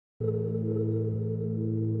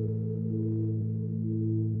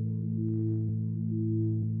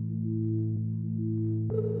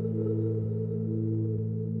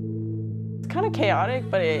Kind of chaotic,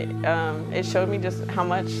 but it showed me just how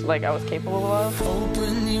much I was capable of. Hope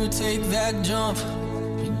when you take that jump,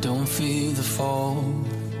 you don't fear the fall.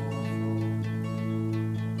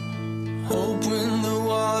 Hope when the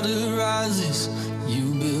water rises,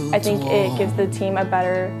 you build. I think it gives the team a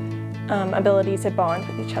better ability to bond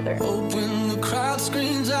with each other. Hope when the crowd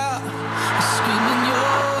screams out, screaming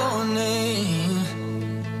your name.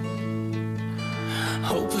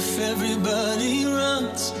 Hope if everybody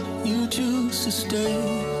runs, you choose to stay.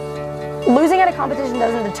 Losing at a competition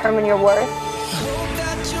doesn't determine your worth. Hope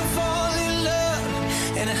that you fall in love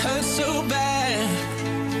and it hurts so bad.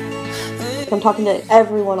 I'm talking to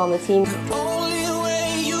everyone on the team. The only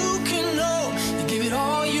way you can know, you give it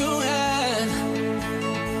all you had.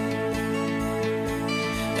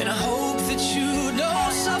 And I hope that you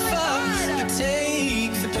don't suffer, you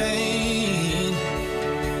take the pain.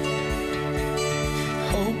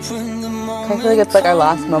 Hope when the moment I feel like it's our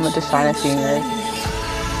last moment to shine as seniors.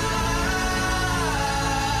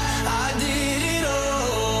 I did it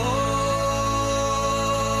all.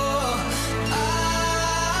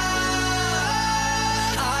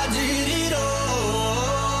 I did it all.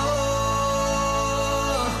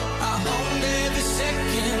 I owned every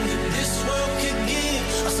second this world could give.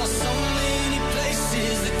 I saw so many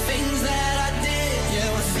places, the things that I did. Yeah,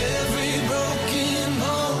 with every broken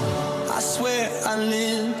bone, I swear I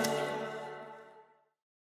lived.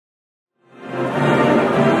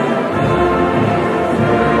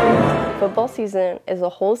 Football season is a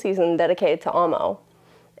whole season dedicated to AMO.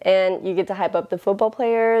 And you get to hype up the football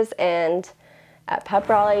players, and at pep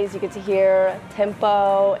rallies you get to hear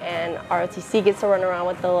tempo, and ROTC gets to run around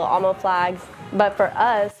with the little AMO flags. But for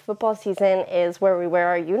us, football season is where we wear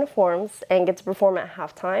our uniforms and get to perform at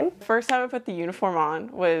halftime. First time I put the uniform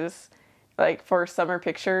on was for summer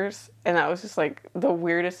pictures, and that was just the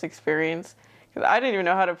weirdest experience because I didn't even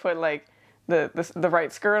know how to put the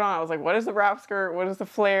right skirt on. I was like, what is the wrap skirt? What is the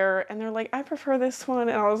flare? And they're like, I prefer this one.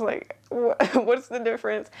 And I was like, what's the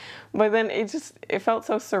difference? But then it felt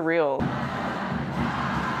so surreal.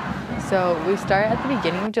 So we start at the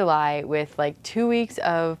beginning of July with 2 weeks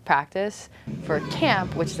of practice for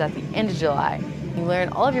camp, which is at the end of July. You learn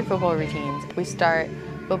all of your football routines. We start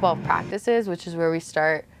football practices, which is where we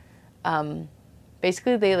start,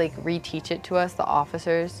 basically they reteach it to us, the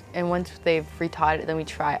officers, and once they've retaught it, then we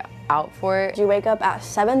try out for it. You wake up at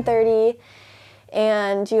 7:30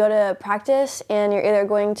 and you go to practice, and you're either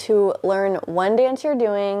going to learn one dance you're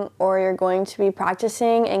doing, or you're going to be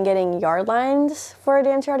practicing and getting yard lines for a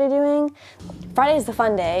dance you're already doing. Friday is the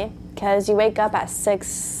fun day because you wake up at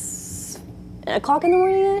 6 o'clock in the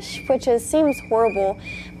morning-ish, which seems horrible,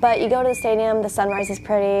 but you go to the stadium, the sunrise is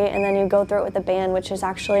pretty, and then you go through it with the band, which is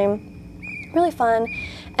actually really fun.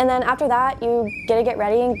 And then after that, you get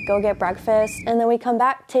ready and go get breakfast, and then we come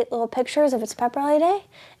back, take little pictures if it's pep rally day,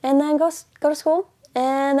 and then go to school,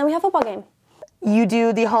 and then we have football game. You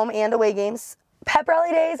do the home and away games. Pep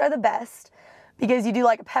rally days are the best because you do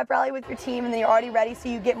a pep rally with your team, and then you're already ready, so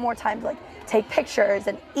you get more time to take pictures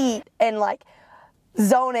and eat and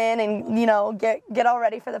zone in and get all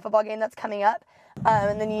ready for the football game that's coming up.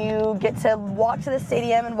 And then you get to walk to the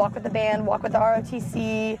stadium and walk with the band, walk with the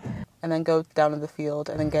ROTC. And then go down to the field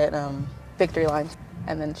and then get victory lines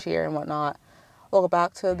and then cheer and whatnot. We'll go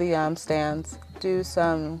back to the stands, do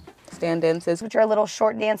some stand dances, which are little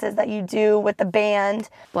short dances that you do with the band.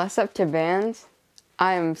 Bless up to band.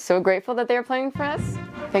 I am so grateful that they're playing for us.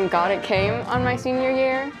 Thank God it came on my senior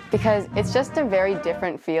year because it's just a very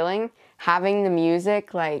different feeling having the music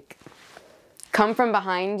come from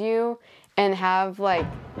behind you and have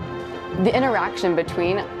the interaction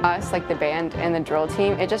between us, the band and the drill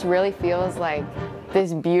team. It just really feels like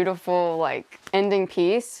this beautiful ending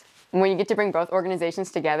piece when you get to bring both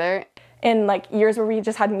organizations together. In years where we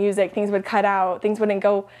just had music, things would cut out, things wouldn't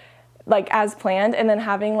go as planned, and then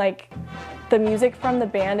having the music from the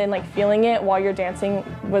band and feeling it while you're dancing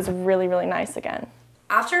was really, really nice again.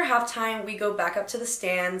 After halftime, we go back up to the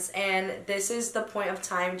stands, and this is the point of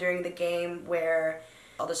time during the game where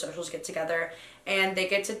all the socials get together and they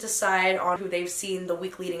get to decide on who they've seen the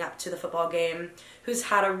week leading up to the football game, who's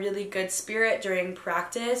had a really good spirit during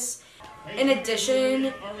practice. In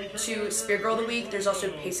addition to Spirit Girl of the Week, there's also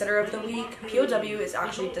Pacesetter of the Week. POW is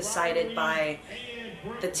actually decided by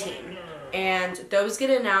the team, and those get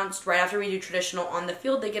announced right after we do traditional on the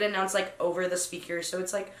field. They get announced over the speakers, so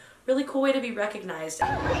it's really cool way to be recognized.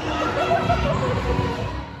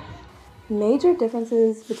 Major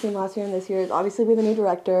differences between last year and this year is obviously we have a new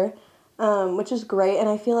director. which is great. And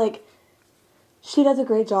I feel like she does a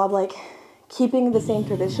great job, like, keeping the same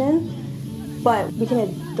tradition, but we can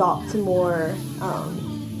adopt to more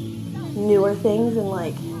newer things and,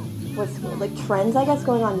 like, like trends, I guess,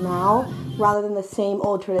 going on now, rather than the same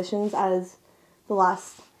old traditions as the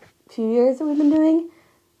last few years that we've been doing.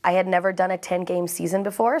 I had never done a 10-game season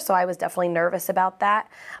before, so I was definitely nervous about that.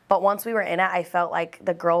 But once we were in it, I felt like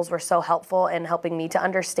the girls were so helpful in helping me to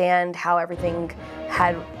understand how everything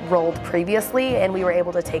had rolled previously, and we were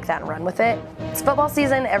able to take that and run with it. It's football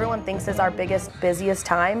season. Everyone thinks is our biggest, busiest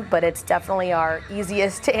time, but it's definitely our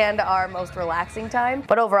easiest and our most relaxing time.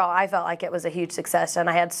 But overall, I felt like it was a huge success, and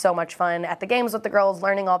I had so much fun at the games with the girls,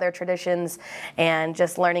 learning all their traditions and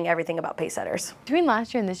just learning everything about Pacesetters. Between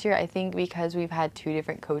last year and this year, I think because we've had two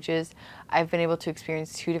different coaches, I've been able to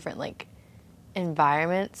experience two different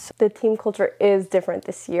environments. The team culture is different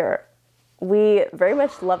this year. We very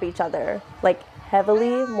much love each other, like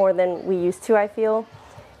heavily, more than we used to, I feel.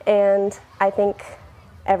 And I think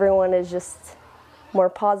everyone is just more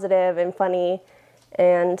positive and funny,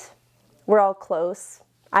 and we're all close.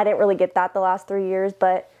 I didn't really get that the last 3 years,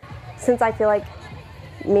 but since I feel like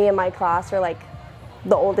me and my class are like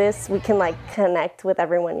the oldest, we can like connect with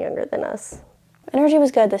everyone younger than us. Energy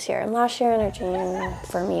was good this year, and last year energy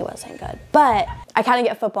for me wasn't good. But I kind of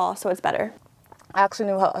get football, so it's better. I actually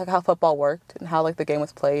knew how football worked and how the game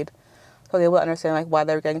was played. So I was able to understand why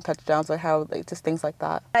they were getting touchdowns, how just things like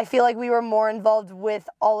that. I feel like we were more involved with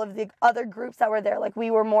all of the other groups that were there. Like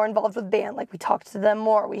we were more involved with band. Like we talked to them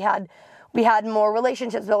more. We had more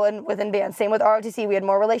relationships within band. Same with ROTC, we had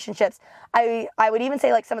more relationships. I would even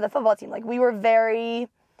say some of the football team, we were very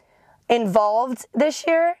involved this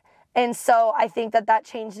year. And so I think that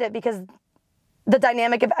changed it, because the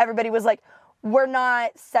dynamic of everybody was we're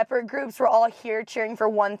not separate groups, we're all here cheering for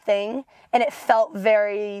one thing, and it felt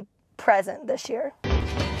very present this year.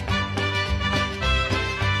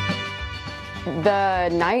 The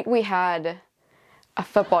night we had a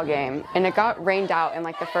football game and it got rained out in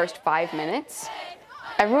the first 5 minutes,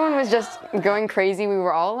 everyone was just going crazy. We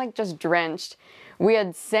were all just drenched. We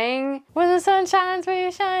had sang When the sun shines,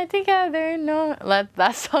 we shine together. No,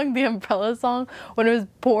 that song, the Umbrella song, when it was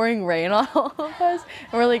pouring rain on all of us,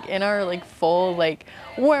 and we're in our full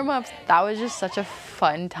warm-ups. That was just such a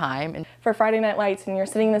fun time. And for Friday Night Lights, and you're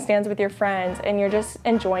sitting in the stands with your friends and you're just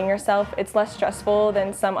enjoying yourself, it's less stressful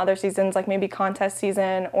than some other seasons, like maybe contest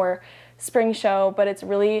season or spring show, but it's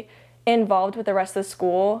really involved with the rest of the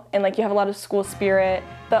school, and you have a lot of school spirit.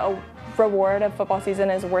 The reward of football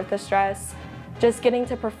season is worth the stress. Just getting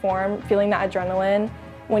to perform, feeling that adrenaline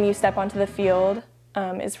when you step onto the field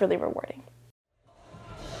is really rewarding.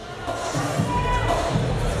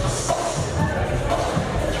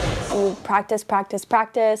 You practice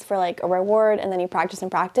for a reward, and then you practice and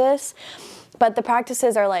practice. But the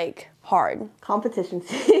practices are hard. Competition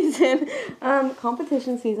season.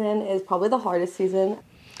 Competition season is probably the hardest season.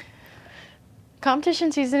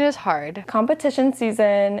 competition season is hard. Competition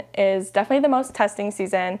season is definitely the most testing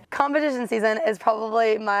season. Competition season is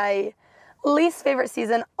probably my least favorite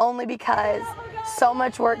season, only because so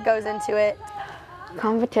much work goes into it.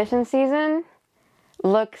 Competition season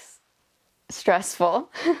looks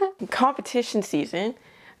stressful. Competition season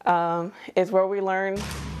is where we learn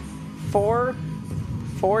four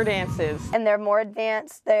dances. And they're more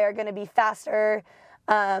advanced, they're gonna be faster,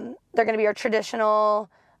 they're gonna be our traditional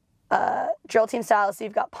drill team style. So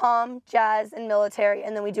you've got pom, jazz, and military,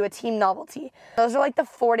 and then we do a team novelty. Those are the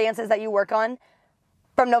 4 dances that you work on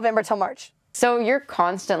from November till March. So you're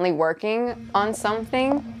constantly working on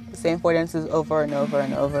something. The same 4 dances over and over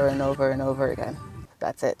and over and over and over again.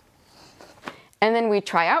 That's it. And then we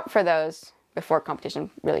try out for those before competition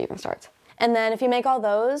really even starts. And then if you make all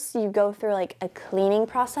those, you go through a cleaning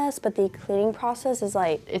process, but the cleaning process is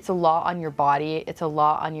it's a lot on your body, it's a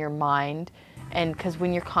lot on your mind, and because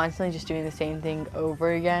when you're constantly just doing the same thing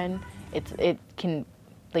over again, it can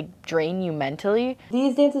drain you mentally.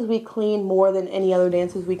 These dances we clean more than any other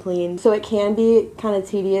dances we clean, so it can be kind of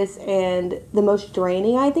tedious and the most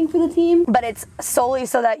draining, I think, for the team. But it's solely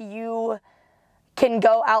so that you can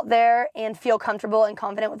go out there and feel comfortable and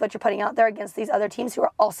confident with what you're putting out there against these other teams who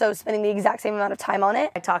are also spending the exact same amount of time on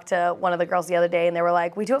it. I talked to one of the girls the other day and they were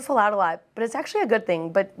like, we do it full out a lot, but it's actually a good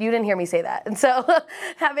thing, but you didn't hear me say that. And so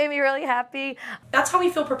that made me really happy. That's how we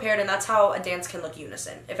feel prepared, and that's how a dance can look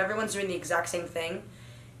unison. If everyone's doing the exact same thing,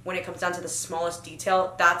 when it comes down to the smallest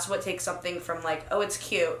detail, that's what takes something from oh, it's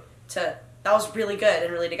cute, to that was really good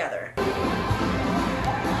and really together.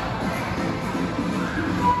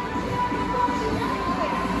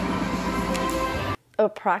 A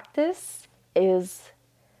practice is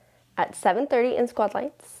at 7:30 in squad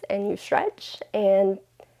lights, and you stretch, and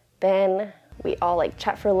Then we all like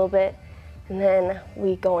chat for a little bit, and then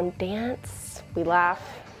we go and dance. We laugh.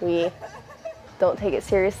 We don't take it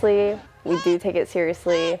seriously. We do take it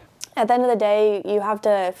seriously. At the end of the day, you have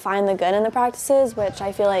to find the good in the practices, which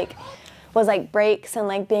I feel like was like breaks and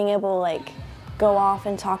like being able to like go off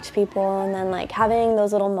and talk to people, and then like having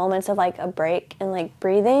those little moments of like a break and like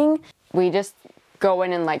breathing. We just go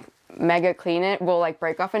in and like mega clean it. We'll like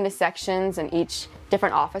break off into sections, and each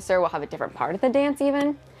different officer will have a different part of the dance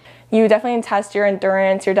even. You definitely test your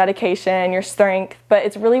endurance, your dedication, your strength, but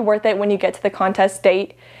it's really worth it when you get to the contest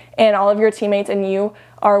date and all of your teammates and you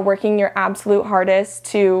are working your absolute hardest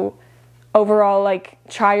to overall like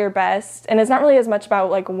try your best. And it's not really as much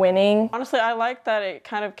about like winning. Honestly, I like that it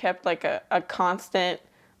kind of kept like a constant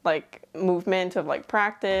like movement of like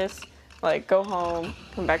practice, like go home,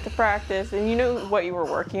 come back to practice, and you knew what you were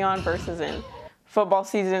working on versus in football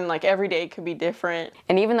season, like every day could be different.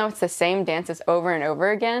 And even though it's the same dances over and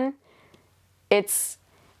over again, it's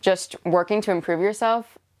just working to improve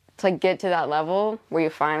yourself to like get to that level where you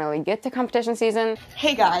finally get to competition season.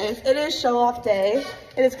 Hey guys, it is show off day.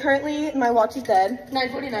 It is currently, my watch is dead.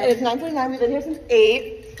 9:49. It is 9:49, we've been here since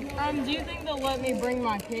 8. Do you think they'll let me bring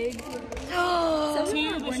my pig to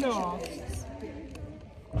the show off?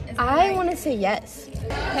 I want to say yes.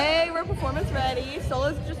 Hey, we're performance ready.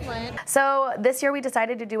 Solos just went. So this year we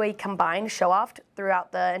decided to do a combined show-off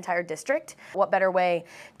throughout the entire district. What better way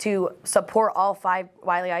to support all 5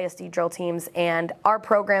 Wylie ISD drill teams and our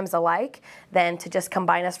programs alike than to just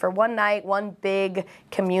combine us for one night, one big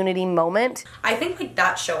community moment. I think like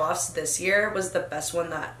that show-offs this year was the best one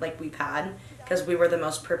that like we've had because we were the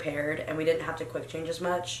most prepared and we didn't have to quick change as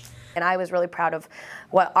much. And I was really proud of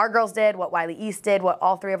what our girls did, what Wylie East did, what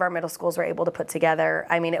all 3 of our middle schools were able to put together.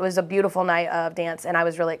 I mean, it was a beautiful night of dance, and I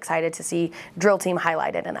was really excited to see drill team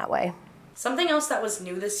highlighted in that way. Something else that was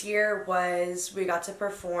new this year was we got to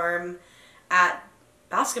perform at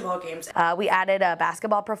basketball games. We added a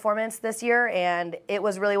basketball performance this year, and it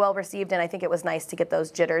was really well received, and I think it was nice to get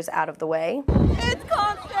those jitters out of the way. It's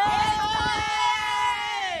constant!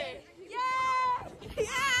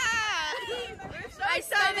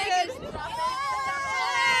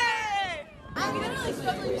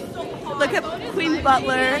 Look at Queen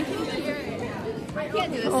Butler.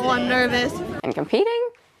 Oh, I'm nervous. And competing?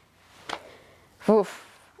 Oof.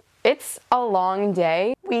 It's a long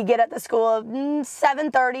day. We get at the school at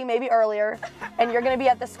 7:30, maybe earlier, and you're gonna be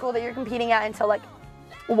at the school that you're competing at until like,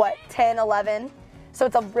 what, 10, 11? So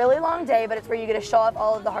it's a really long day, but it's where you get to show off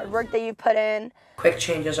all of the hard work that you put in. Quick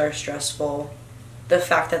changes are stressful. The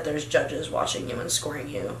fact that there's judges watching you and scoring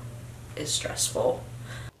you is stressful.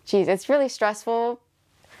 Geez, it's really stressful,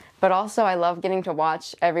 but also I love getting to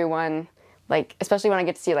watch everyone, like, especially when I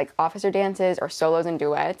get to see like officer dances or solos and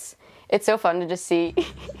duets. It's so fun to just see,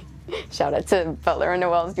 shout out to Butler and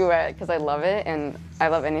Noelle's duet, because I love it, and I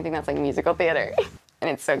love anything that's like musical theater, and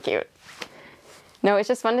it's so cute. No, it's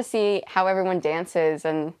just fun to see how everyone dances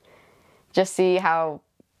and just see how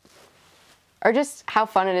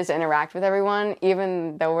fun it is to interact with everyone,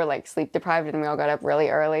 even though we're like sleep deprived and we all got up really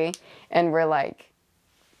early and we're like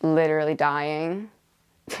literally dying.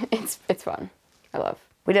 It's fun. I love.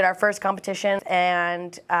 We did our first competition,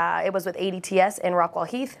 and it was with ADTS in Rockwall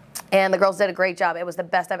Heath, and the girls did a great job. It was the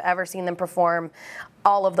best I've ever seen them perform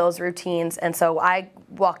all of those routines, and so I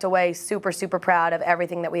walked away super, super proud of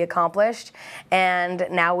everything that we accomplished, and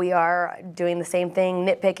now we are doing the same thing,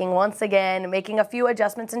 nitpicking once again, making a few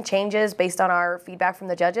adjustments and changes based on our feedback from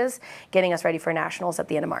the judges, getting us ready for nationals at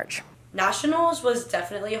the end of March. Nationals was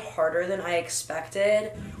definitely harder than I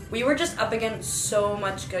expected. We were just up against so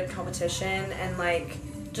much good competition, and like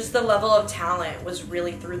just the level of talent was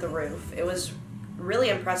really through the roof. It was really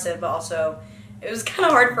impressive, but also it was kind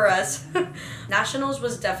of hard for us. Nationals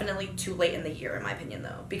was definitely too late in the year, in my opinion,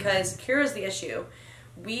 though, because here's the issue.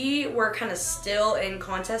 We were kind of still in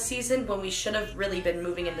contest season when we should have really been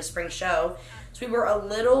moving into spring show. So we were a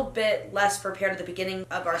little bit less prepared at the beginning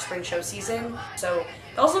of our spring show season. So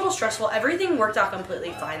that was a little stressful. Everything worked out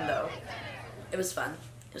completely fine, though. It was fun.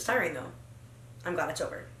 It was tiring, though. I'm glad it's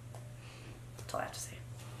over. That's all I have to say.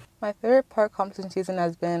 My favorite part of competition season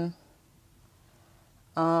has been,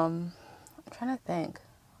 I'm trying to think.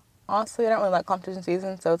 Honestly, I don't really like competition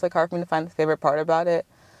season, so it's like hard for me to find the favorite part about it.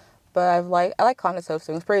 But I like contest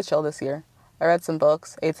hosting. It was pretty chill this year. I read some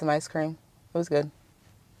books, ate some ice cream. It was good.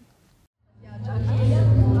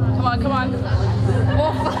 Come on, come on. You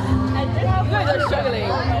guys are struggling.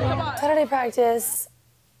 Come on. Saturday practice,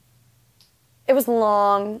 it was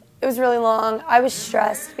long. It was really long. I was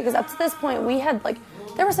stressed because up to this point we had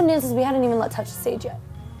there were some dances we hadn't even let touch the stage yet.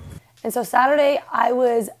 And so Saturday I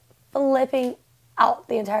was flipping out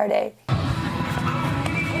the entire day.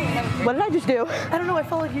 What did I just do? I don't know, I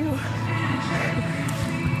followed you.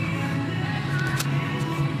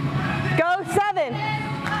 Go 7.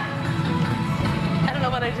 I don't know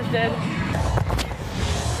what I just did.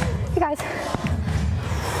 Hey guys.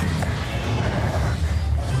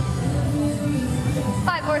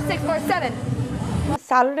 Five, 4, 6, 4, 7.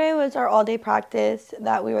 Saturday was our all-day practice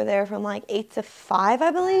that we were there from like 8 to 5, I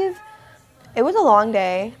believe. It was a long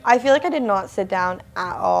day. I feel like I did not sit down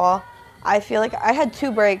at all. I feel like I had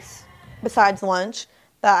 2 breaks besides lunch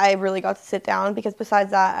that I really got to sit down, because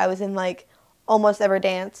besides that I was in like almost every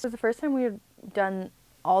dance. It was the first time we had done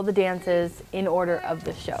all the dances in order of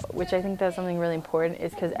the show, which I think that's something really important,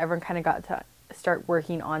 is because everyone kind of got to start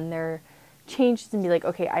working on their changes and be like,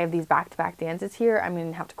 okay, I have these back-to-back dances here, I'm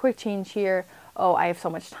going to have to quick change here. Oh, I have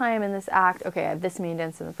so much time in this act. Okay, I have this many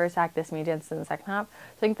dances in the first act, this many dances in the second half.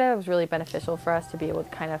 So I think that was really beneficial for us to be able to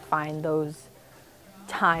kind of find those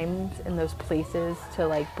times and those places to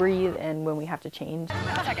like breathe and when we have to change.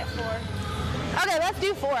 Second, 4. Okay, let's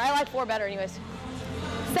do 4. I like 4 better anyways.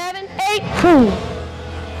 7, 8.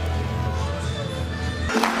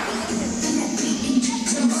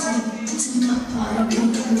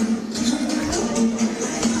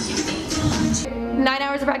 9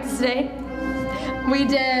 hours of practice today. We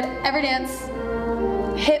did every dance.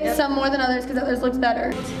 Hit some more than others because others looked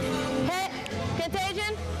better. Hit,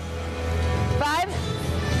 contagion. 5,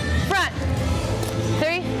 front.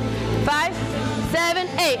 3, 5, 7,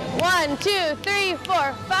 8. 1, 2, 3,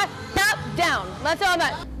 4, 5. Top, down. That's all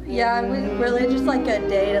that. Yeah, it was really just like a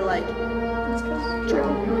day to like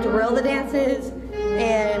drill the dances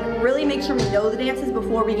and really make sure we know the dances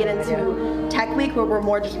before we get into tech week, where we're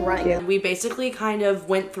more just running. We basically kind of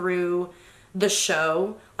went through the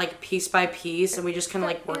show like piece by piece, and we just kind of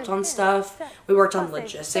like worked on stuff. We worked on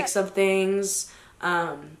logistics of things.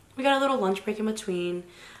 We got a little lunch break in between.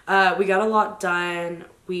 We got a lot done.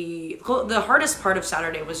 The hardest part of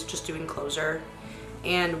Saturday was just doing closer,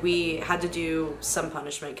 and we had to do some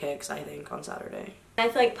punishment kicks, I think, on Saturday. I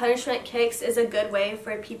feel like punishment kicks is a good way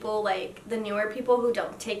for people, like the newer people who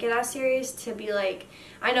don't take it as serious, to be like,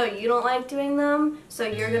 I know you don't like doing them, so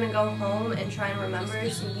you're gonna go home and try and remember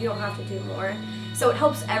so you don't have to do more. So it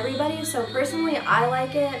helps everybody. So personally, I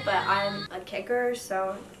like it, but I'm a kicker,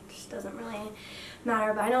 so it just doesn't really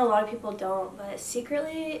matter. But I know a lot of people don't, but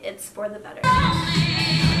secretly, it's for the better.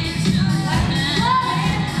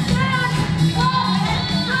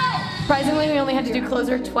 Surprisingly, we only had to do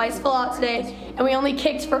closer twice full out today, and we only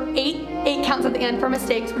kicked for 8 counts at the end for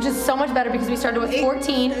mistakes, which is so much better because we started with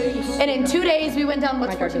 14, and in 2 days we went down,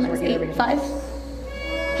 what's 14 minus 8? 5?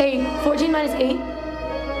 Hey, 14 minus 8?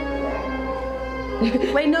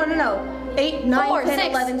 Wait, no. 8, 9, 4, 10, 6.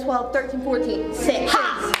 11, 12, 13, 14, 6.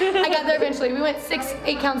 Ha! I got there eventually. We went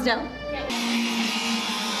 8 counts down.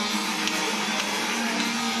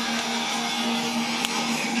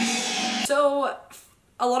 So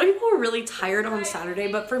a lot of people were really tired on Saturday,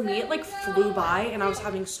 but for me it like flew by and I was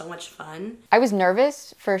having so much fun. I was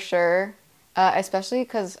nervous for sure, especially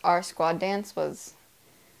because our squad dance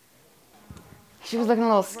she was looking a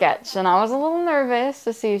little sketch, and I was a little nervous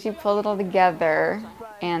to see if she pulled it all together,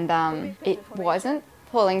 and it wasn't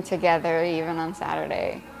pulling together even on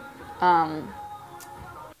Saturday.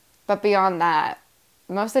 But beyond that,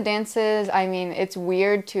 most of the dances, I mean, it's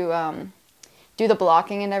weird to do the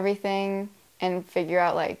blocking and everything and figure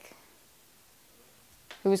out like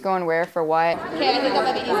who's going where for what. Okay, I think that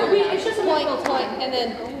might be easier. It's just point, and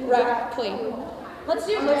then wrap, clean. Let's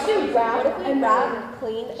do wrap and wrap,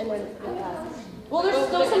 clean, and then pass. Well, there's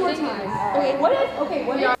still some more time. Okay,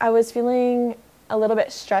 what? I was feeling a little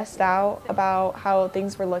bit stressed out about how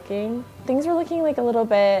things were looking. Things were looking like a little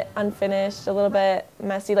bit unfinished, a little bit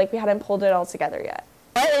messy, like we hadn't pulled it all together yet.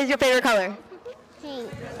 What is your favorite color? Pink.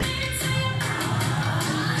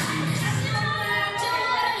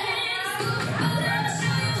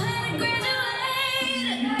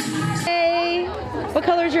 Hey, what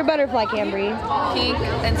color is your butterfly, Cambry? Pink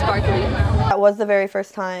and sparkly. That was the very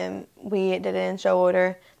first time we did it in show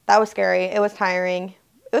order. That was scary. It was tiring.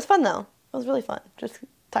 It was fun though. It was really fun. Just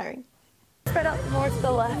tiring. Spread out more to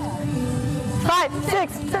the left. 5,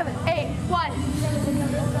 6, 7, 8, 1.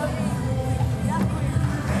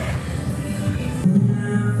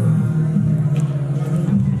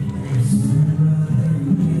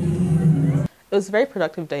 It was a very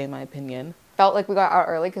productive day in my opinion. Felt like we got out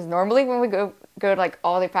early because normally when we go to like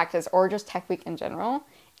all day practice or just tech week in general,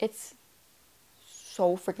 it's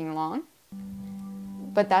so freaking long.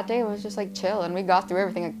 But that day it was just like chill, and we got through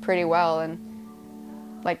everything like pretty well, and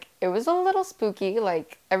like it was a little spooky,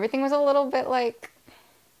 like everything was a little bit like,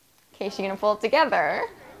 okay, she's gonna pull it together.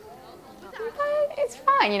 But it's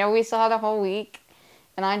fine, you know, we still have the whole week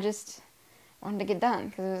And I just wanted to get done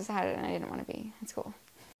because it was Saturday and I didn't want to be at school.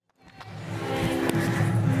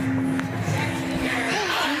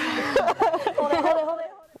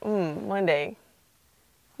 Monday.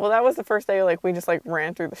 Well, that was the first day, like, we just, like,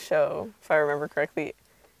 ran through the show, if I remember correctly.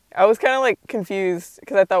 I was kind of, like, confused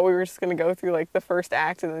because I thought we were just going to go through, like, the first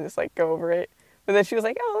act and then just, like, go over it. But then she was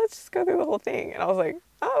like, oh, let's just go through the whole thing. And I was like,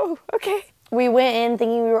 oh, okay. We went in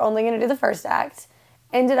thinking we were only going to do the first act.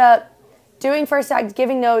 Ended up doing first act,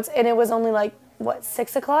 giving notes, and it was only, like, what,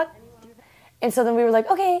 6 o'clock? And so then we were like,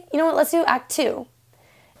 okay, you know what, let's do act 2.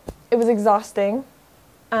 It was exhausting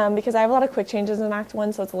because I have a lot of quick changes in act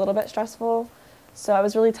 1, so it's a little bit stressful. So I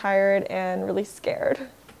was really tired and really scared.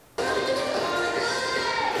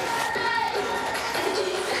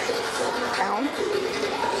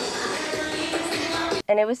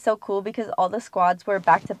 And it was so cool because all the squads were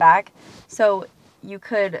back to back, so you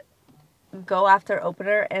could go after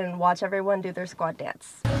opener and watch everyone do their squad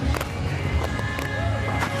dance. It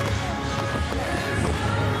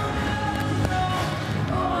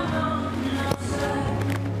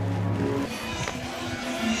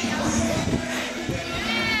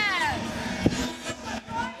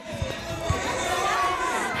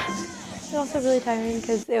was also really tiring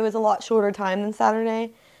because it was a lot shorter time than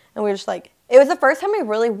Saturday, and we were just like, it was the first time we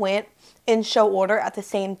really went in show order at the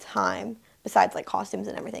same time, besides like costumes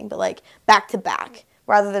and everything, but like back to back,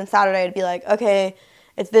 rather than Saturday it'd be like, okay,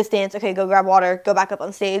 it's this dance, okay, go grab water, go back up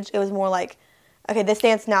on stage. It was more like, okay, this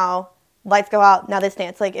dance now, lights go out, now this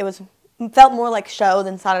dance. Like, felt more like show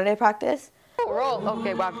than Saturday practice. Roll.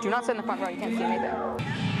 Okay, wow, do not sit in the front row, you can't see anything.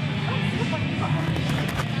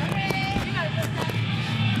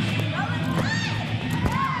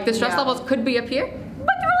 The stress levels could be up here,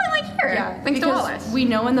 but they're really like here. Yeah, thanks to Wallace. We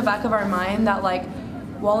know in the back of our mind that like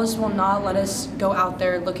Wallace will not let us go out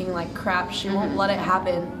there looking like crap. She won't let it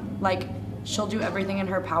happen. Like, she'll do everything in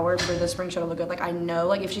her power for the spring show to look good. Like, I know,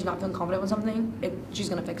 like, if she's not feeling confident with something, she's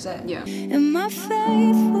gonna fix it. Yeah. And my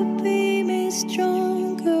faith will be made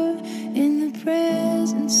stronger in the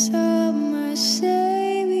presence of my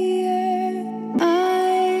Savior.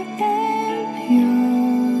 I am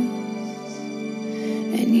yours,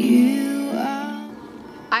 and you are.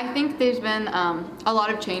 I think there's been a lot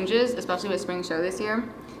of changes, especially with spring show this year,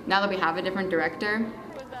 now that we have a different director.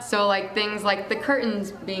 So like things like the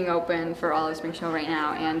curtains being open for all of spring show right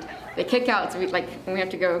now, and the kickouts, we have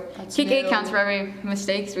to go kick new 8 counts for every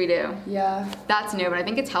mistakes we do. Yeah. That's new, but I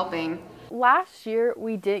think it's helping. Last year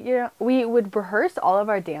we would rehearse all of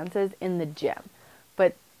our dances in the gym,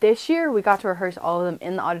 but this year we got to rehearse all of them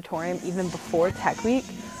in the auditorium even before Tech Week,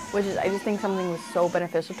 which is, I just think something was so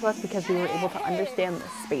beneficial to us because we were able to understand the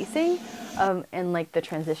spacing and like the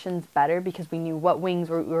transitions better because we knew what wings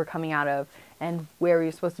we were coming out of and where we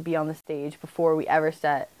were supposed to be on the stage before we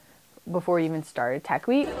even started Tech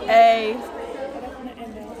Week. Hey.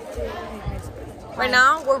 Right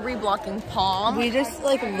now we're reblocking palm. We just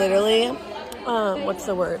like literally, what's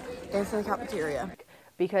the word? Dance in the cafeteria.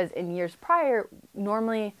 Because in years prior,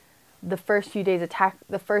 normally the first day of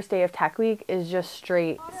Tech Week is just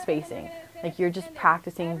straight spacing. Like you're just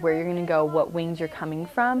practicing where you're gonna go, what wings you're coming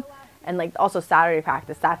from. And like also Saturday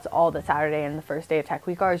practice, that's all that Saturday and the first day of Tech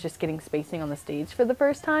Week are, is just getting spacing on the stage for the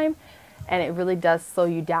first time. And it really does slow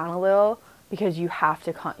you down a little because you have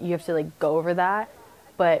to like go over that.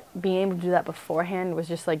 But being able to do that beforehand was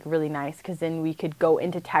just like really nice because then we could go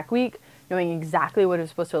into Tech Week knowing exactly what it was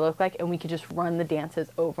supposed to look like, and we could just run the dances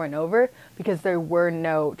over and over because there were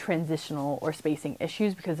no transitional or spacing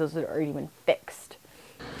issues because those had already been fixed.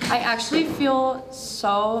 I actually feel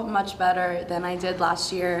so much better than I did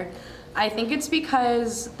last year. I think it's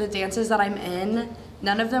because the dances that I'm in,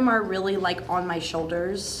 none of them are really like on my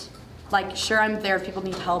shoulders. Like, sure, I'm there if people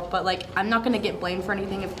need help, but like, I'm not gonna get blamed for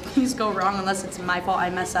anything if things go wrong unless it's my fault, I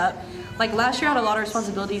mess up. Like last year I had a lot of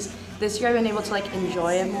responsibilities. This year I've been able to like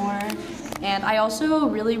enjoy it more. And I also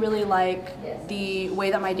really, really like the way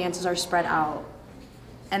that my dances are spread out.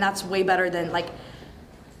 And that's way better than like,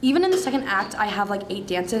 even in the second act, I have like 8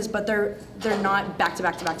 dances, but they're not back to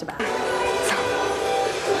back to back to back.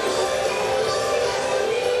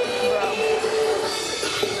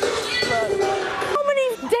 How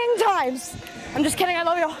many dang times? I'm just kidding, I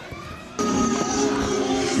love y'all.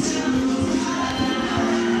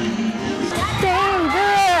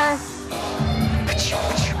 Dangerous.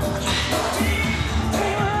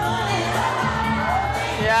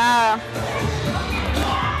 Yeah.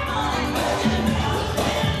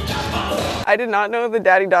 I did not know the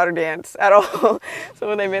daddy-daughter dance at all. So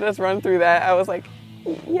when they made us run through that, I was like,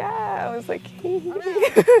 yeah, I was like,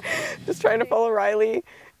 just trying to follow Riley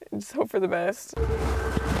and just hope for the best.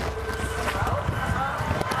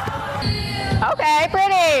 Okay,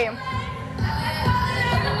 pretty.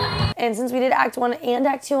 And since we did Act 1 and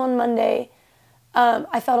Act 2 on Monday,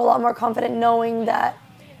 I felt a lot more confident knowing that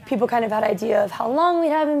people kind of had an idea of how long we'd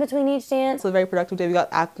have in between each dance. It's a very productive day. We got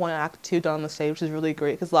Act 1 and Act 2 done on the stage, which is really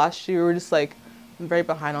great, because last year we were just like very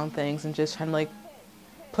behind on things and just trying to like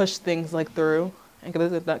push things like through and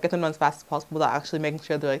get them done as fast as possible without actually making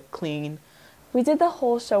sure they're like clean. We did the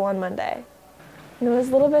whole show on Monday, and it was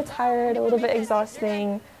a little bit tired, a little bit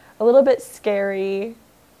exhausting, a little bit scary.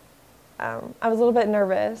 I was a little bit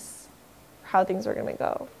nervous how things were gonna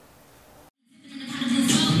go.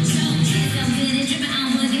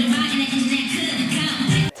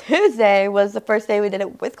 Tuesday was the first day we did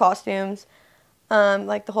it with costumes,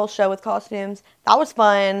 like the whole show with costumes. That was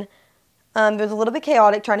fun. It was a little bit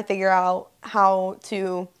chaotic trying to figure out how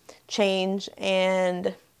to change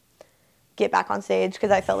and get back on stage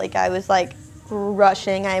because I felt like I was like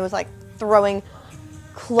rushing. I was like throwing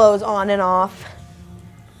clothes on and off,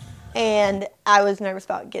 and I was nervous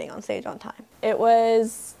about getting on stage on time. It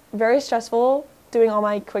was very stressful doing all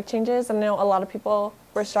my quick changes. I know a lot of people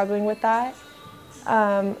were struggling with that.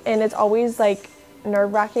 And it's always like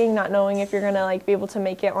nerve-wracking not knowing if you're gonna like be able to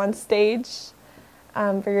make it on stage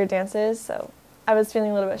for your dances. So I was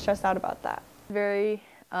feeling a little bit stressed out about that. Very,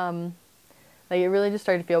 like it really just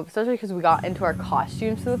started to feel, especially because we got into our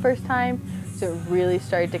costumes for the first time. So it really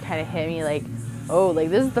started to kind of hit me like, oh, like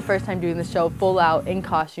this is the first time doing the show full out in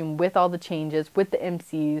costume with all the changes, with the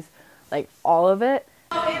MCs, like all of it.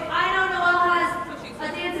 If I know Noelle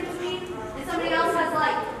has a dance in between and somebody else has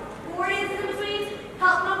like 4 dances in between,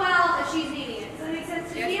 help Noelle if she's needing it. Does that make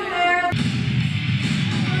sense? Just be aware of.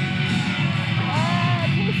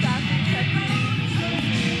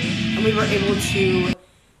 And we were able to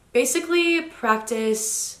basically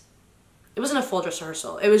practice. It wasn't a full dress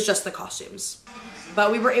rehearsal. It was just the costumes.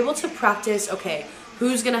 But we were able to practice, okay,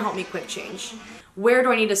 who's gonna help me quick change? Where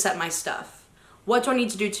do I need to set my stuff? What do I need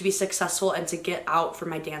to do to be successful and to get out for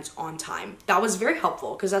my dance on time? That was very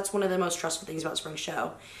helpful because that's one of the most stressful things about spring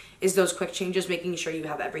show is those quick changes, making sure you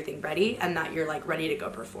have everything ready and that you're like ready to go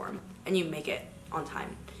perform and you make it on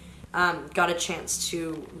time. Got a chance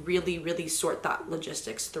to really, really sort that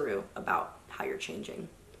logistics through about how you're changing.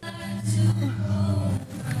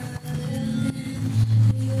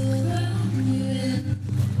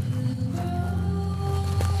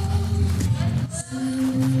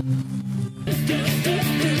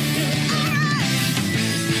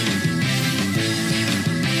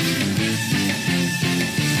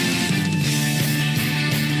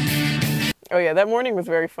 Oh yeah, that morning was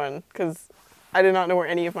very fun because I did not know where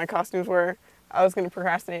any of my costumes were. I was going to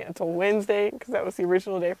procrastinate until Wednesday because that was the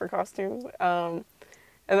original day for costumes.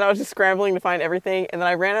 And then I was just scrambling to find everything. And then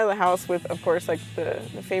I ran out of the house with, of course, like the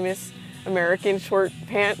famous American short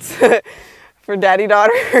pants for daddy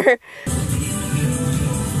daughter.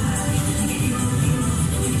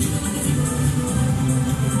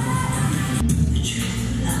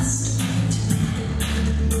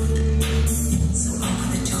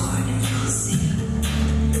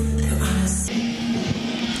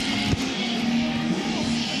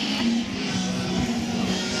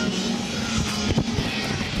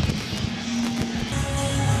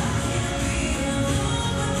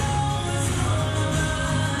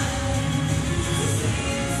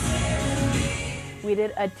 We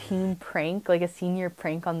did a team prank, like a senior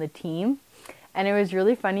prank on the team. And it was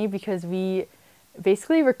really funny because we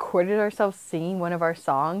basically recorded ourselves singing one of our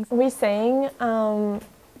songs. We sang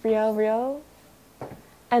Rio Rio,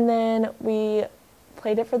 and then we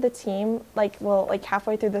played it for the team. Like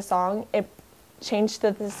halfway through the song, it changed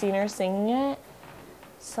to the senior singing it.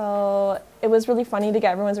 So it was really funny to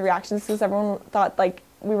get everyone's reactions because everyone thought like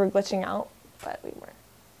we were glitching out, but we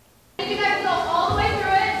weren't. You guys go all the way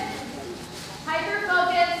through it. Hyper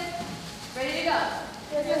focus. Ready to go.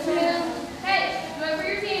 Yes, ma'am. Hey, do it for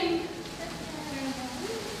your team.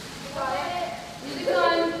 Got it. Music's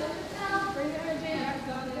on. Bring it in,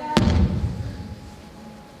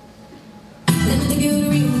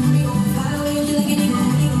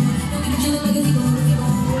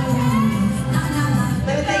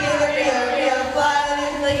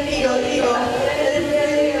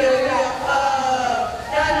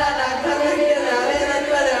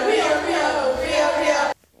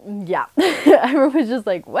 Yeah, everyone was just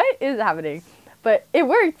like, what is happening? But it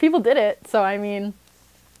worked, people did it. So I mean,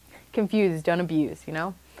 confused, don't abuse, you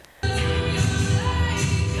know?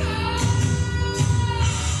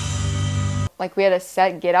 Like we had a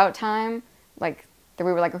set get out time, like that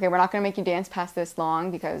we were like, okay, we're not gonna make you dance past this long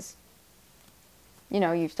because, you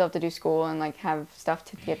know, you still have to do school and like have stuff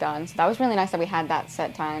to get done. So that was really nice that we had that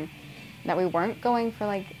set time, that we weren't going for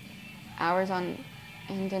like hours on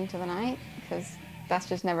end into the night. because that's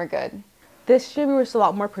just never good. This year we were just a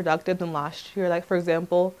lot more productive than last year. Like, for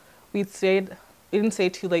example, we didn't stay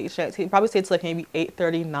too late. Probably stayed till like maybe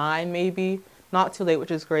 8:39 maybe. Not too late,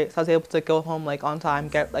 which is great. So I was able to go home like on time,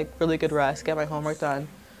 get like really good rest, get my homework done.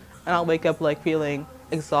 And I'll wake up like feeling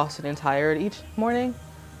exhausted and tired each morning.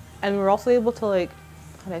 And we were also able to like,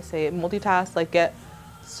 how do I say it, multitask, like get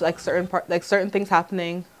like certain things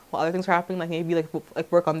happening while other things are happening. Like maybe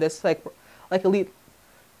like work on this, like elite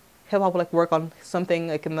hip hop would like work on something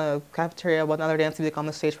like in the cafeteria while another dance music on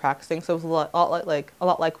the stage practicing. So it was a lot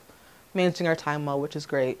like managing our time well, which is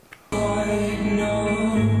great.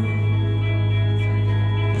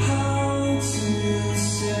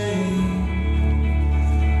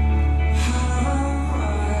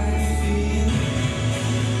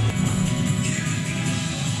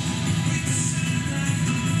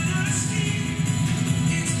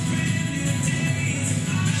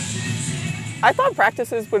 I thought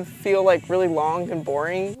practices would feel like really long and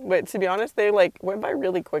boring, but to be honest, they like went by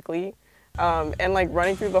really quickly. And like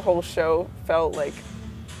running through the whole show felt like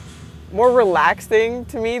more relaxing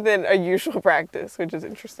to me than a usual practice, which is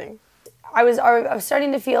interesting. I was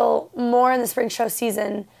starting to feel more in the spring show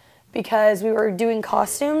season because we were doing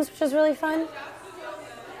costumes, which was really fun.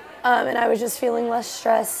 And I was just feeling less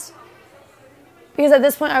stressed. Because at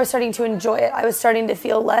this point I was starting to enjoy it. I was starting to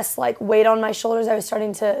feel less like weight on my shoulders. I was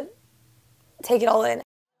starting to take it all in.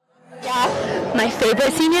 Yeah, my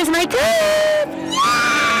favorite senior is my group!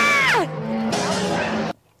 Yeah!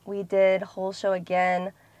 We did whole show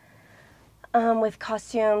again with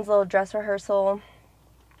costumes, little dress rehearsal.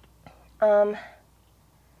 It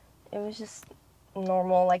was just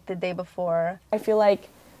normal like the day before. I feel like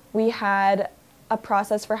we had a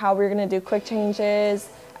process for how we were going to do quick changes.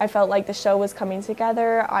 I felt like the show was coming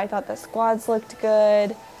together. I thought the squads looked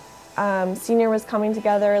good. Senior was coming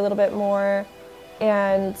together a little bit more,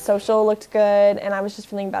 and social looked good, and I was just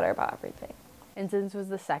feeling better about everything. And since it was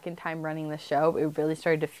the second time running the show, it really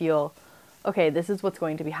started to feel, okay, this is what's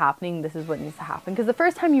going to be happening, this is what needs to happen. Because the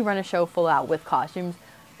first time you run a show full out with costumes,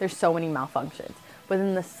 there's so many malfunctions. But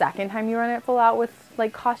then the second time you run it full out with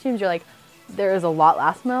like costumes, you're like, there is a lot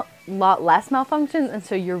less malfunctions, and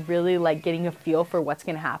so you're really like getting a feel for what's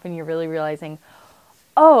going to happen. You're really realizing,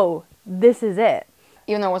 oh, this is it.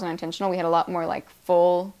 Even though it wasn't intentional, we had a lot more like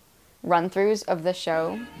full run-throughs of the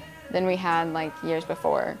show than we had like years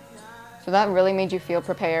before. So that really made you feel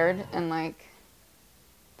prepared and like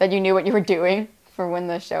that you knew what you were doing for when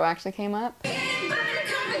the show actually came up.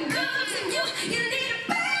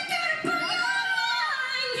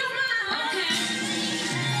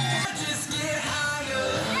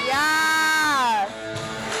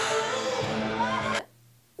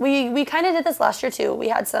 We kind of did this last year too. We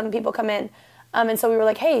had some people come in, and so we were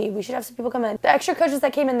like, hey, we should have some people come in. The extra coaches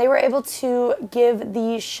that came in, they were able to give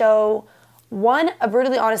the show a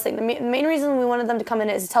brutally honest thing. The main reason we wanted them to come in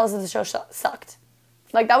is to tell us that the show sucked.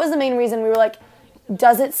 Like, that was the main reason. We were like,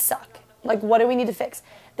 does it suck? Like, what do we need to fix?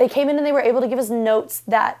 They came in and they were able to give us notes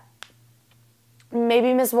that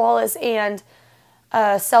maybe Ms. Wallace and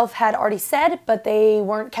Self had already said, but they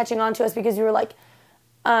weren't catching on to us because we were like,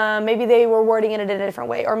 maybe they were wording it in a different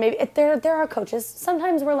way. Or maybe, there are coaches,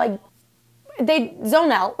 sometimes we're like, they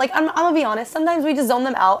zone out. Like, I'm gonna be honest, sometimes we just zone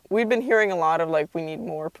them out. We've been hearing a lot of like, we need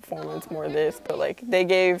more performance, more this, but like they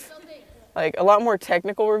gave like a lot more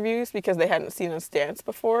technical reviews because they hadn't seen us dance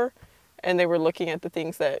before, and they were looking at the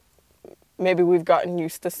things that maybe we've gotten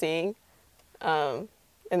used to seeing, and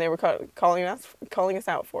they were calling us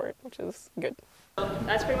out for it, which is good.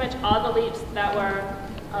 That's pretty much all the leaps that were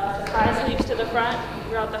surprise leaps to the front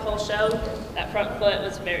throughout the whole show. That front foot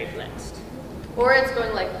was very flexed. Or it's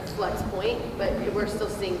going like flex point, but we're still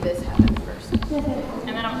seeing this happen first.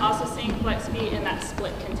 And then I'm also seeing flex feet in that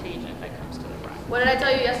split contagion that comes to the front. What did I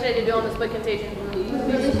tell you yesterday to do on the split contagion?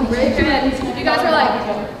 Raise your head. You guys were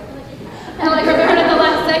like remembered at the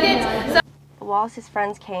last second. So Wallace's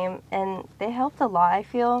friends came and they helped a lot, I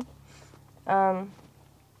feel.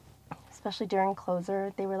 Especially during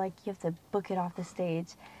closer, they were like, you have to book it off the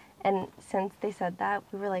stage. And since they said that,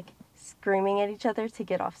 we were like screaming at each other to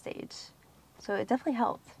get off stage. So it definitely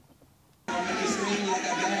helped. Look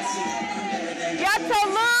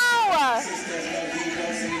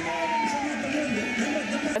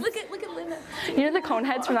at Linda. You know the cone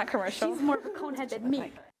heads from that commercial? She's more of a cone head than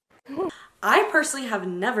me. I personally have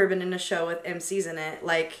never been in a show with MCs in it,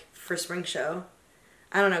 like for spring show.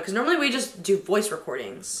 I don't know, because normally we just do voice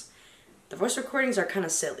recordings. The voice recordings are kind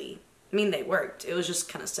of silly. I mean, they worked. It was just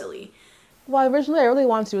kind of silly. Well, originally I really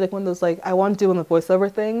wanted to do like one of those, like, I want to do one of the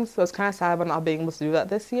voiceover things, so it's kind of sad about not being able to do that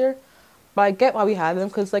this year. But I get why we had them,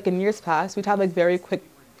 because like in years past, we'd have like very quick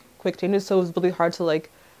changes, so it was really hard to like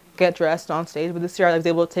get dressed on stage. But this year I was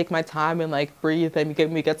able to take my time and like breathe and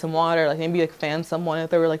maybe get some water, like maybe like fan someone if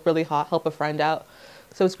they were like really hot, help a friend out.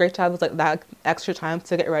 So it's great to have like that extra time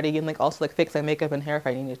to get ready and like also like fix my makeup and hair if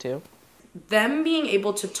I needed to. Them being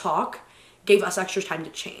able to talk gave us extra time to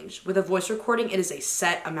change. With a voice recording, it is a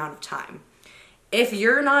set amount of time. If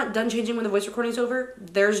you're not done changing when the voice recording's over,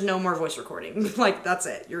 there's no more voice recording. Like, that's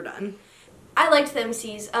it. You're done. I liked the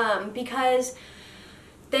MCs because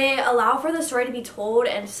they allow for the story to be told,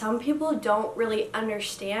 and some people don't really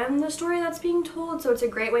understand the story that's being told, so it's a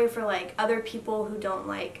great way for like other people who don't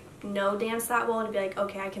like know dance that well to be like,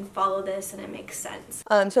 okay, I can follow this and it makes sense.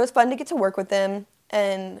 So it's fun to get to work with them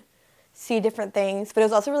and see different things, but it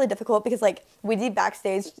was also really difficult because like we'd be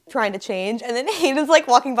backstage trying to change, and then Hayden's like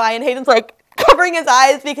walking by and Hayden's like covering his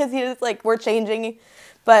eyes because he was like, we're changing.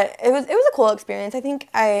 But it was a cool experience. I think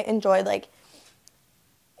I enjoyed like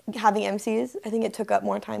having MCs. I think it took up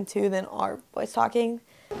more time too than our voice talking.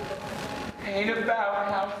 Ain't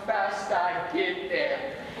about how fast I get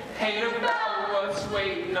there. Ain't about what's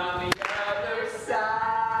waiting on the other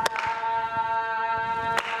side.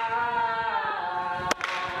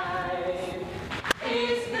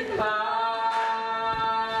 It's the climb.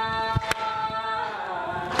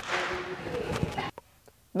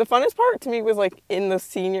 The funnest part to me was like in the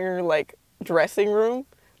senior like dressing room.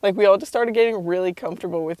 Like we all just started getting really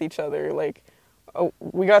comfortable with each other. Like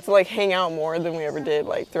we got to like hang out more than we ever did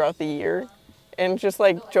like throughout the year, and just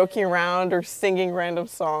like joking around or singing random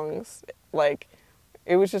songs. Like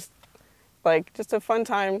it was just a fun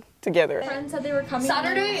time together. Friends said they were coming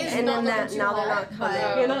Saturday is and not then looking now too they're hot,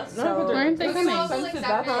 not coming. Why aren't they coming?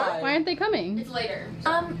 Huh? Why aren't they coming? It's later.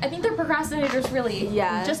 I think they're procrastinators, really.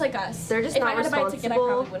 Yeah. Just like us. They're just if not I had to buy a ticket, I responsible.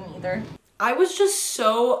 probably wouldn't either. I was just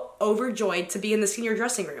so overjoyed to be in the senior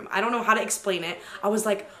dressing room. I don't know how to explain it. I was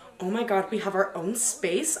like, oh my god, we have our own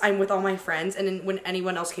space. I'm with all my friends, and then when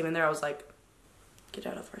anyone else came in there, I was like, get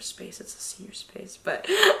out of our space, it's a senior space. But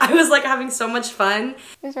I was like having so much fun.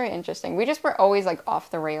 It was very interesting. We just were always like off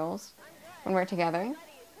the rails when we were together.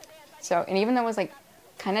 So, and even though it was like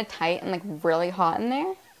kind of tight and like really hot in there,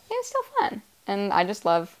 it was still fun. And I just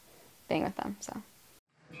love being with them, so.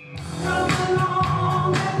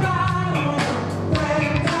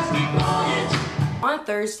 On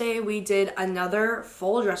Thursday, we did another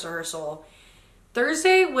full dress rehearsal.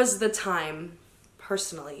 Thursday was the time,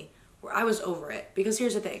 personally, where I was over it. Because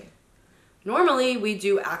here's the thing. Normally, we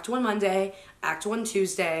do Act 1 Monday, Act 1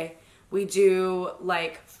 Tuesday, we do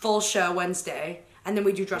like full show Wednesday, and then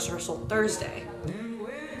we do dress rehearsal Thursday.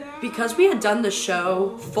 Because we had done the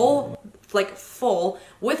show full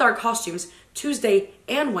with our costumes Tuesday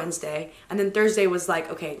and Wednesday, and then Thursday was like,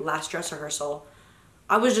 okay, last dress rehearsal.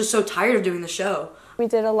 I was just so tired of doing the show. We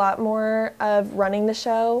did a lot more of running the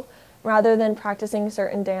show rather than practicing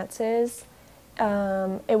certain dances.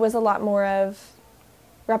 It was a lot more of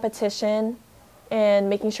repetition and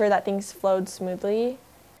making sure that things flowed smoothly.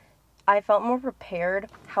 I felt more prepared.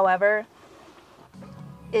 However,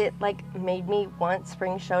 it like made me want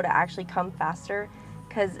spring show to actually come faster,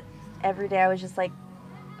 because every day I was just like,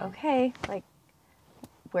 okay, like,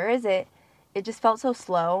 where is it? It just felt so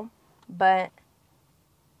slow, but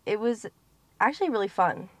it was actually really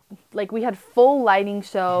fun. Like we had full lighting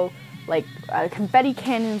show, like confetti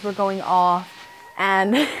cannons were going off,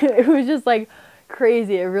 and it was just like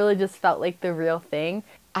crazy. It really just felt like the real thing.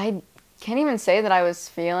 I can't even say that I was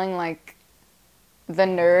feeling like the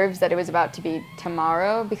nerves that it was about to be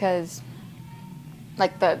tomorrow, because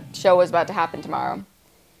like the show was about to happen tomorrow.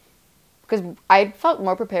 Because I felt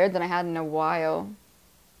more prepared than I had in a while,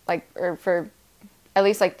 like, or for at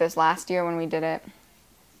least like this last year when we did it.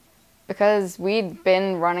 Because we'd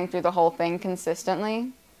been running through the whole thing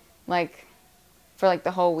consistently, like, for like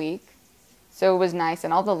the whole week. So it was nice,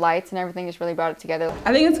 and all the lights and everything just really brought it together.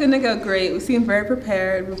 I think it's going to go great. We seem very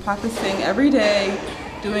prepared. We're practicing every day,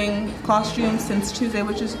 doing costumes since Tuesday,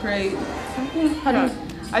 which is great.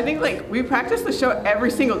 I think like we practice the show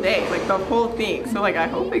every single day, like the whole thing. So like I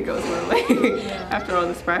hope it goes well like after all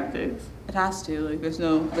this practice. It has to. Like there's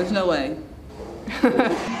no way.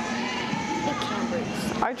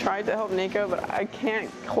 I tried to help Nico, but I can't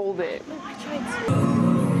hold it. I tried to.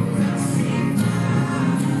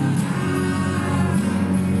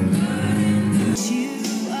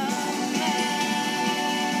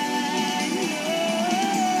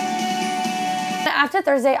 After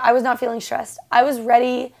Thursday, I was not feeling stressed. I was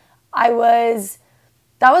ready. That was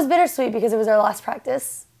bittersweet because it was our last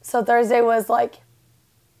practice. So Thursday was like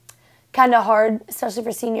kind of hard, especially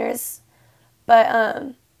for seniors. But,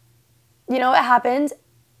 you know, it happened,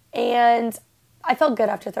 and I felt good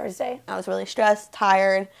after Thursday. I was really stressed,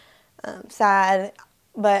 tired, sad.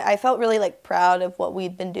 But I felt really like proud of what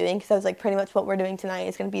we'd been doing because I was like, pretty much what we're doing tonight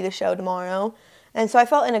is going to be the show tomorrow. And so I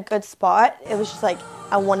felt in a good spot. It was just like,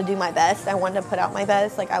 I want to do my best. I wanted to put out my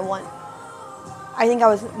best. Like I think I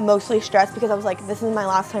was mostly stressed because I was like, this is my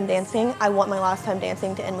last time dancing. I want my last time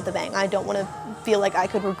dancing to end with a bang. I don't want to feel like I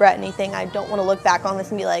could regret anything. I don't want to look back on this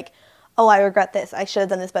and be like, oh, I regret this. I should have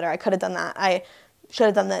done this better. I could have done that. I should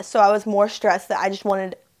have done this. So I was more stressed that I just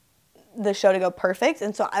wanted the show to go perfect.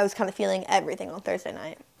 And so I was kind of feeling everything on Thursday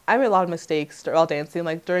night. I made a lot of mistakes while dancing.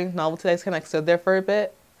 Like during novelty, I just kind of like stood there for a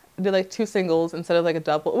bit. I did like 2 singles instead of like a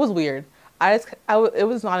double. It was weird. It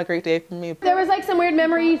was not a great day for me. There was like some weird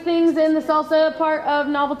memory things in the salsa part of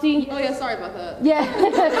novelty. Oh yeah, sorry about that. Yeah.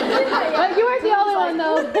 But you weren't the only one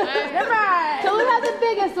though. Tulum had the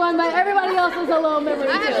biggest one, but everybody else was a little memory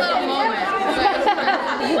too. I had a little moment.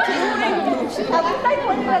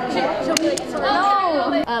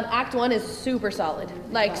 Act 1 is super solid.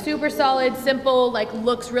 Like super solid, simple, like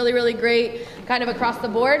looks really, really great, kind of across the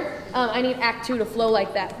board. I need Act 2 to flow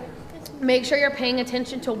like that. Make sure you're paying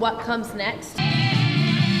attention to what comes next.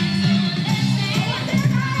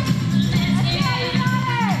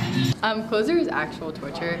 Closer is actual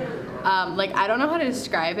torture. Like I don't know how to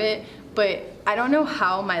describe it, but I don't know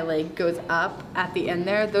how my leg goes up at the end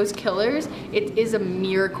there. Those killers, it is a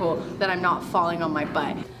miracle that I'm not falling on my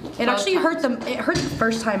butt. It actually hurt the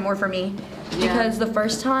first time more for me because the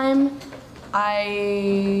first time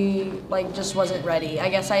I like just wasn't ready. I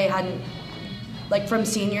guess I hadn't like from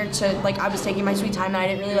senior to like I was taking my sweet time and I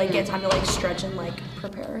didn't really like get time to like stretch and like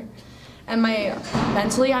prepare. And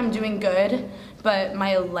mentally I'm doing good, but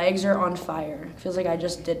my legs are on fire. It feels like I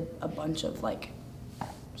just did a bunch of like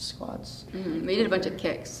squats. We did a bunch of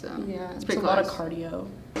kicks, so yeah, it's pretty a lot of cardio.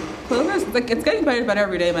 Clover's like it's getting better and better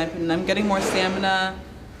every day in my opinion. I'm getting more stamina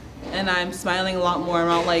and I'm smiling a lot more. I'm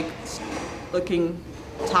not like looking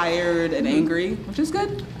tired and angry, which is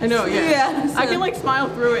good. I know, yeah. So I can like smile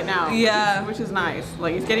through it now. Yeah. Which is nice.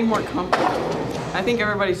 Like it's getting more comfortable. I think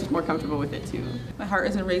everybody's just more comfortable with it too. My heart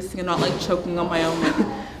isn't racing and not like choking on my own like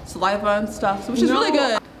saliva and stuff, which is really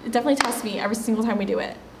good. It definitely tests me every single time we do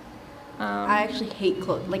it. I actually hate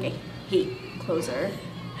I hate closer.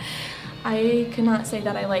 I could not say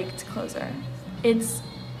that I liked closer. It's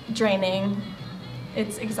draining.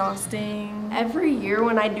 It's exhausting. Every year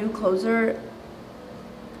when I do closer,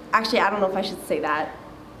 actually I don't know if I should say that.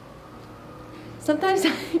 Sometimes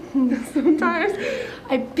I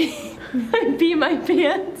pee my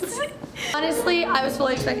pants. Honestly, I was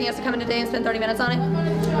fully expecting us to come in today and spend 30 minutes on it.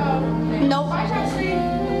 Nope.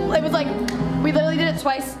 It was like, we literally did it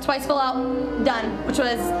twice full out, done, which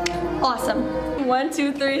was awesome. 1,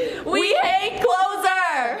 2, 3. We hate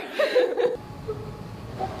closer!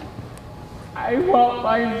 I want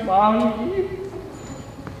my mommy.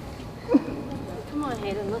 Come on,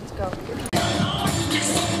 Hayden, let's go.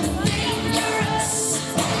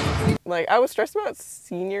 Like I was stressed about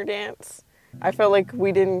senior dance. I felt like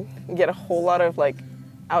we didn't get a whole lot of like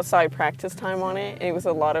outside practice time on it. And it was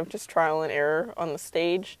a lot of just trial and error on the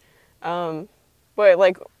stage. But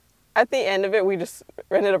like at the end of it, we just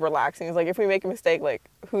ended up relaxing. It's like if we make a mistake, like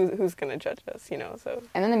who's gonna judge us, you know? So.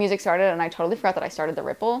 And then the music started, and I totally forgot that I started the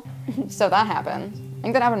ripple. So that happened. I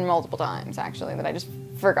think that happened multiple times actually that I just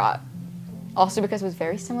forgot. Also because it was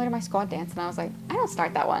very similar to my squad dance, and I was like, I don't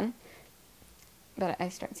start that one. But I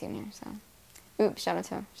start senior, so. Oops, shout out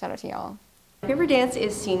to y'all. My favorite dance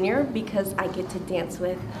is senior because I get to dance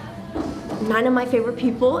with 9 of my favorite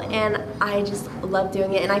people and I just love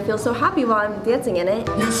doing it and I feel so happy while I'm dancing in it.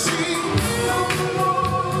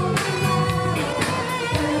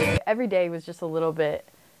 Every day was just a little bit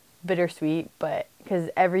bittersweet, but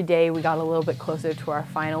because every day we got a little bit closer to our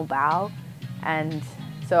final bow, and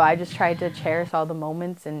so I just tried to cherish all the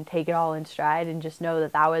moments and take it all in stride and just know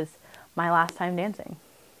that that was my last time dancing.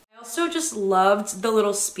 I also just loved the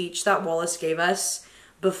little speech that Wallace gave us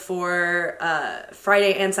before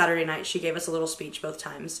Friday and Saturday night. She gave us a little speech both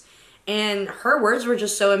times. And her words were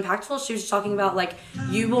just so impactful. She was talking about like,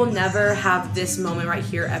 you will never have this moment right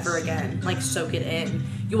here ever again. Like, soak it in.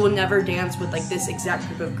 You will never dance with like this exact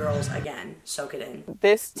group of girls again. Soak it in.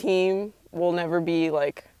 This team will never be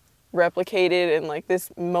like replicated, and like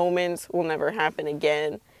this moment will never happen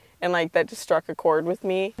again. And like that just struck a chord with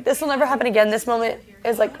me. This will never happen again. This moment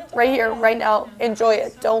is like right here, right now. Enjoy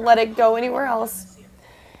it. Don't let it go anywhere else.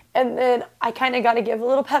 And then I kind of got to give a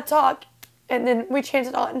little pep talk, and then we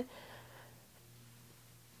chanted on.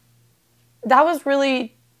 That was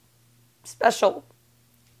really special.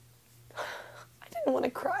 I didn't want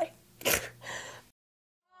to cry. 5,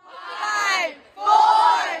 4,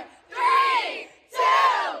 3, 2,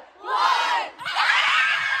 1.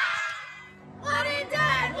 One and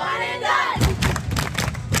done. One and done.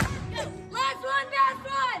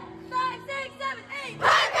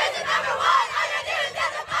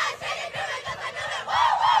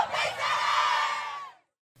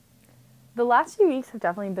 The last few weeks have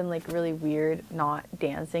definitely been like really weird not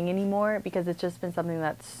dancing anymore because it's just been something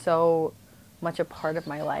that's so much a part of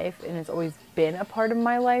my life and it's always been a part of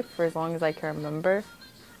my life for as long as I can remember.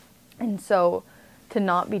 And so to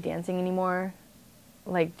not be dancing anymore,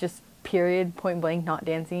 like just period, point blank, not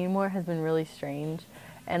dancing anymore has been really strange.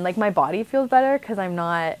 And like my body feels better because I'm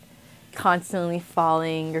not constantly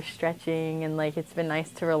falling or stretching, and like it's been nice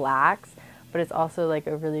to relax, but it's also like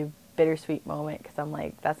a really bittersweet moment because I'm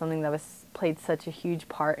like, that's something that played such a huge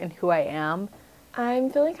part in who I am. I'm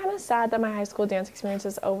feeling kind of sad that my high school dance experience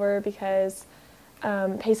is over because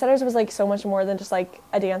Pacesetters was like so much more than just like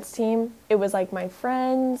a dance team. It was like my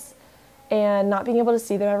friends, and not being able to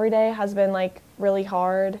see them every day has been like really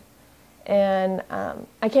hard. And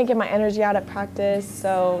I can't get my energy out at practice,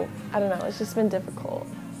 so I don't know, it's just been difficult.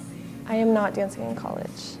 I am not dancing in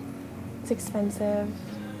college. It's expensive.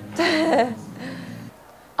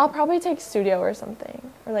 I'll probably take studio or something,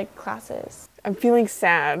 or like classes. I'm feeling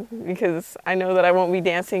sad because I know that I won't be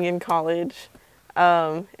dancing in college,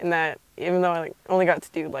 and that even though I like, only got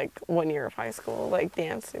to do like 1 year of high school, like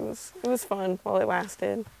dance, it was fun while it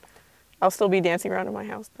lasted. I'll still be dancing around in my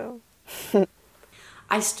house though.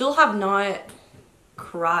 I still have not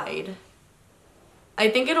cried. I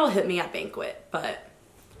think it'll hit me at banquet, but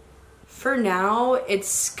for now,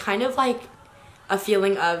 it's kind of like a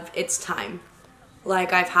feeling of it's time.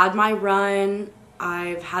 Like, I've had my run,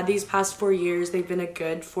 I've had these past 4 years, they've been a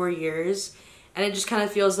good 4 years, and it just kind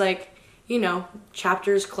of feels like, you know,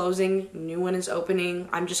 chapter's closing, new one is opening,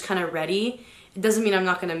 I'm just kind of ready. It doesn't mean I'm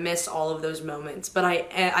not gonna miss all of those moments, but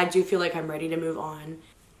I do feel like I'm ready to move on.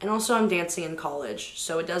 And also I'm dancing in college,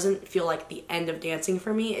 so it doesn't feel like the end of dancing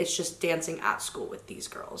for me, it's just dancing at school with these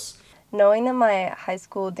girls. Knowing that my high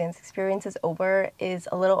school dance experience is over is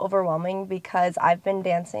a little overwhelming because I've been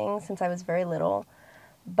dancing since I was very little,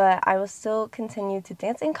 but I will still continue to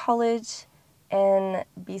dance in college and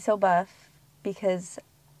be so buff because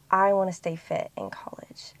I want to stay fit in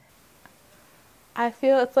college. I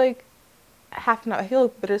feel it's like half an hour. I feel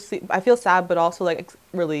bittersweet. I feel sad, but also like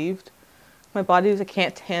relieved. My body just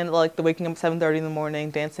can't handle like the waking up at 7:30 in the morning,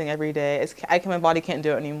 dancing every day. My body can't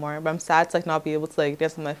do it anymore. But I'm sad to like not be able to like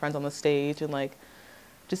dance with my friends on the stage and like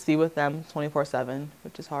just be with them 24/7,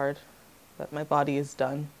 which is hard. But my body is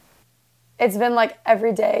done. It's been like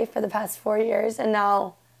every day for the past 4 years, and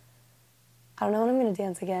now I don't know when I'm gonna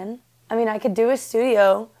dance again. I mean, I could do a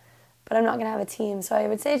studio, but I'm not gonna have a team. So I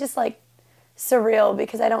would say just like surreal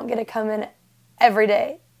because I don't get to come in every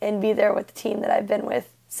day and be there with the team that I've been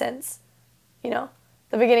with since, you know,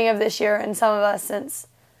 the beginning of this year, and some of us since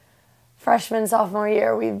freshman, sophomore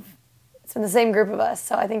year, it's been the same group of us.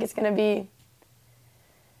 So I think it's gonna be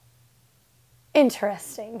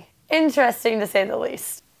interesting to say the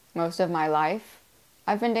least. Most of my life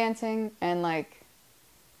I've been dancing, and like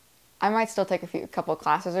I might still take a couple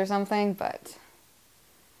classes or something, but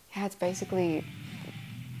yeah, it's basically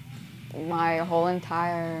my whole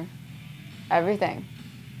entire everything.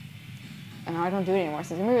 And now I don't do it anymore,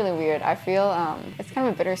 so it's gonna be really weird. I feel it's kind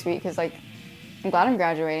of bittersweet because like I'm glad I'm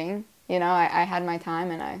graduating. You know, I had my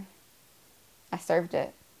time and I served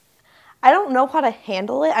it. I don't know how to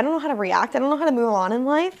handle it. I don't know how to react. I don't know how to move on in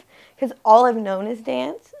life because all I've known is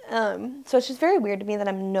dance. So it's just very weird to me that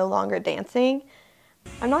I'm no longer dancing.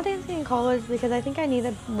 I'm not dancing in college because I think I need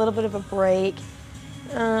a little bit of a break.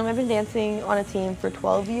 I've been dancing on a team for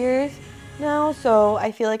 12 years now, so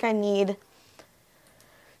I feel like I need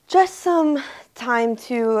just some time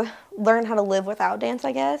to learn how to live without dance,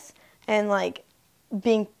 I guess, and like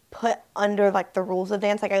being put under like the rules of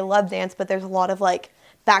dance. Like I love dance, but there's a lot of like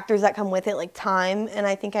factors that come with it, like time, and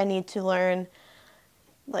I think I need to learn,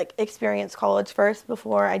 like experience college first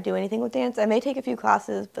before I do anything with dance. I may take a few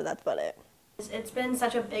classes, but that's about it. It's been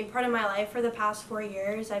such a big part of my life for the past 4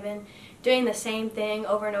 years. I've been doing the same thing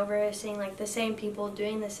over and over, seeing like the same people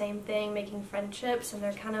doing the same thing, making friendships, and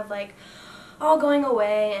they're kind of like all going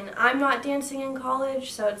away, and I'm not dancing in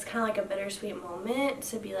college, so it's kind of like a bittersweet moment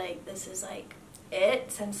to be like, this is like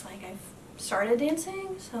it since like I've started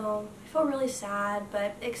dancing. So I feel really sad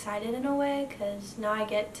but excited in a way because now I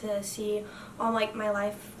get to see all like my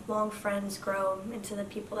lifelong friends grow into the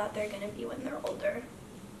people that they're going to be when they're older.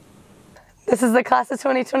 This is the class of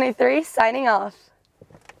 2023 signing off.